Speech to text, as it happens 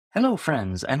Hello,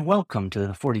 friends, and welcome to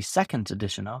the 42nd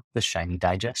edition of the Shiny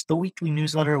Digest, the weekly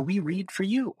newsletter we read for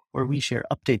you, where we share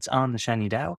updates on the Shiny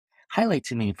DAO,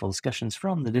 highlights and meaningful discussions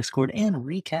from the Discord, and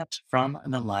recaps from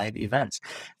the live events.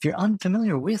 If you're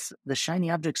unfamiliar with the Shiny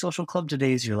Object Social Club,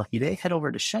 today is your lucky day. Head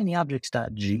over to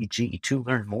shinyobjects.gg to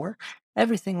learn more.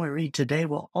 Everything we read today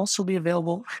will also be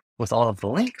available with all of the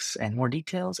links and more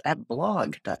details at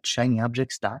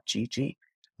blog.shinyobjects.gg.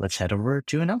 Let's head over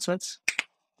to announcements.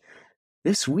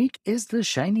 This week is the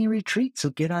Shiny Retreat, so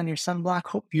get on your sunblock.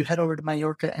 Hope you head over to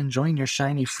Mallorca and join your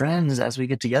Shiny friends. As we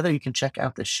get together, you can check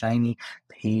out the Shiny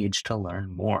page to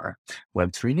learn more.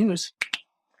 Web3 News.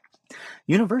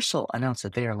 Universal announced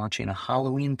that they are launching a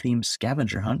Halloween-themed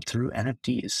scavenger hunt through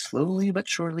NFTs. Slowly but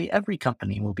surely, every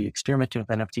company will be experimenting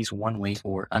with NFTs one way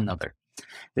or another.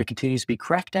 There continues to be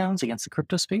crackdowns against the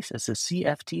crypto space as the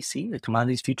CFTC, the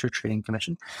Commodities Future Trading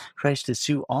Commission, tries to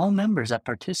sue all members that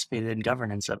participated in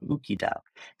governance of UkiDAO,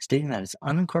 stating that it's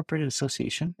an unincorporated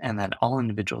association and that all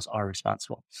individuals are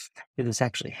responsible. If this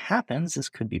actually happens, this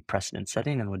could be precedent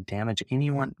setting and would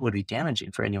be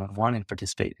damaging for anyone wanting to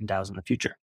participate in DAOs in the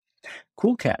future.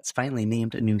 Cool Cats finally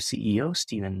named a new CEO,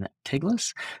 Steven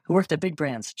Tiglis, who worked at big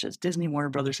brands such as Disney, Warner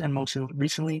Brothers, and most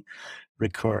recently,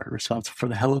 Record, responsible for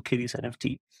the Hello Kitty's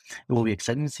NFT. It will be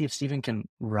exciting to see if Steven can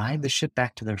ride the ship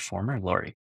back to their former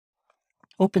glory.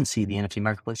 OpenSea, the NFT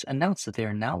marketplace, announced that they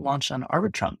are now launched on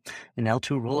Arbitrum, an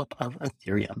L2 rollup of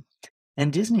Ethereum.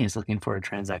 And Disney is looking for a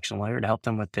transaction lawyer to help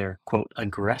them with their, quote,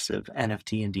 aggressive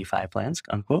NFT and DeFi plans,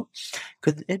 unquote.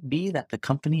 Could it be that the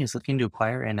company is looking to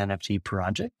acquire an NFT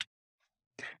project?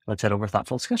 Let's head over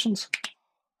thoughtful discussions.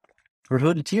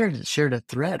 Revoted Tier shared a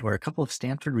thread where a couple of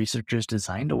Stanford researchers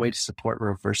designed a way to support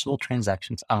reversible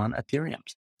transactions on Ethereum.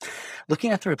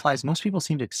 Looking at the replies, most people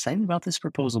seemed excited about this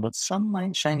proposal, but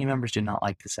some Shiny members do not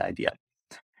like this idea.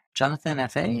 Jonathan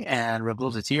F.A. and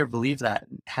Revoted Tier believe that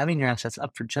having your assets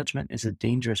up for judgment is a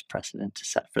dangerous precedent to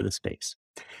set for the space.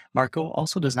 Marco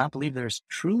also does not believe there's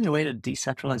truly a way to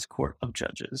decentralize court of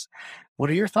judges. What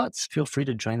are your thoughts? Feel free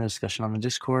to join the discussion on the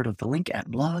Discord with the link at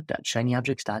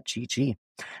blog.shinyobjects.gg.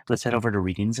 Let's head over to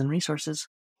readings and resources.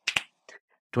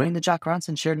 Dwayne the Jock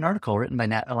Ronson shared an article written by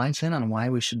Nat Eliason on why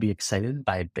we should be excited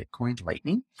by Bitcoin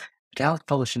Lightning. Vitalik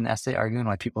published an essay arguing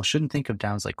why people shouldn't think of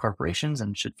DAOs like corporations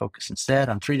and should focus instead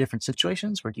on 3 different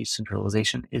situations where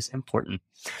decentralization is important.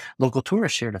 Local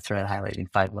Tourist shared a thread highlighting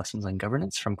 5 lessons on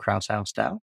governance from Kraus House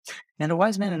DAO. And a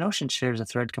Wise Man in Ocean shares a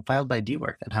thread compiled by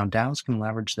DWork on how DAOs can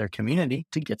leverage their community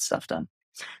to get stuff done.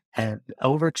 Head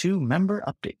over to member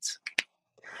updates.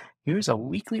 Here's a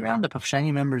weekly roundup of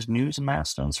Shiny members' news and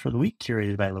milestones for the week,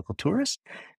 curated by Local Tourist.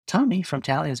 Tommy from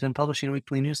Tally has been publishing a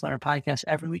weekly newsletter podcast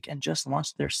every week and just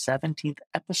launched their 17th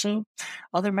episode.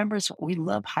 Other members, we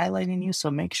love highlighting you, so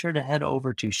make sure to head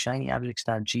over to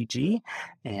shinyobjects.gg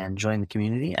and join the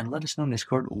community and let us know in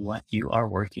Discord what you are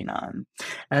working on.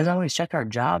 As always, check our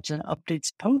jobs and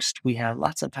updates post. We have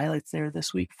lots of highlights there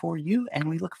this week for you, and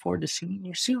we look forward to seeing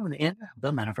you soon in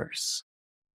the metaverse.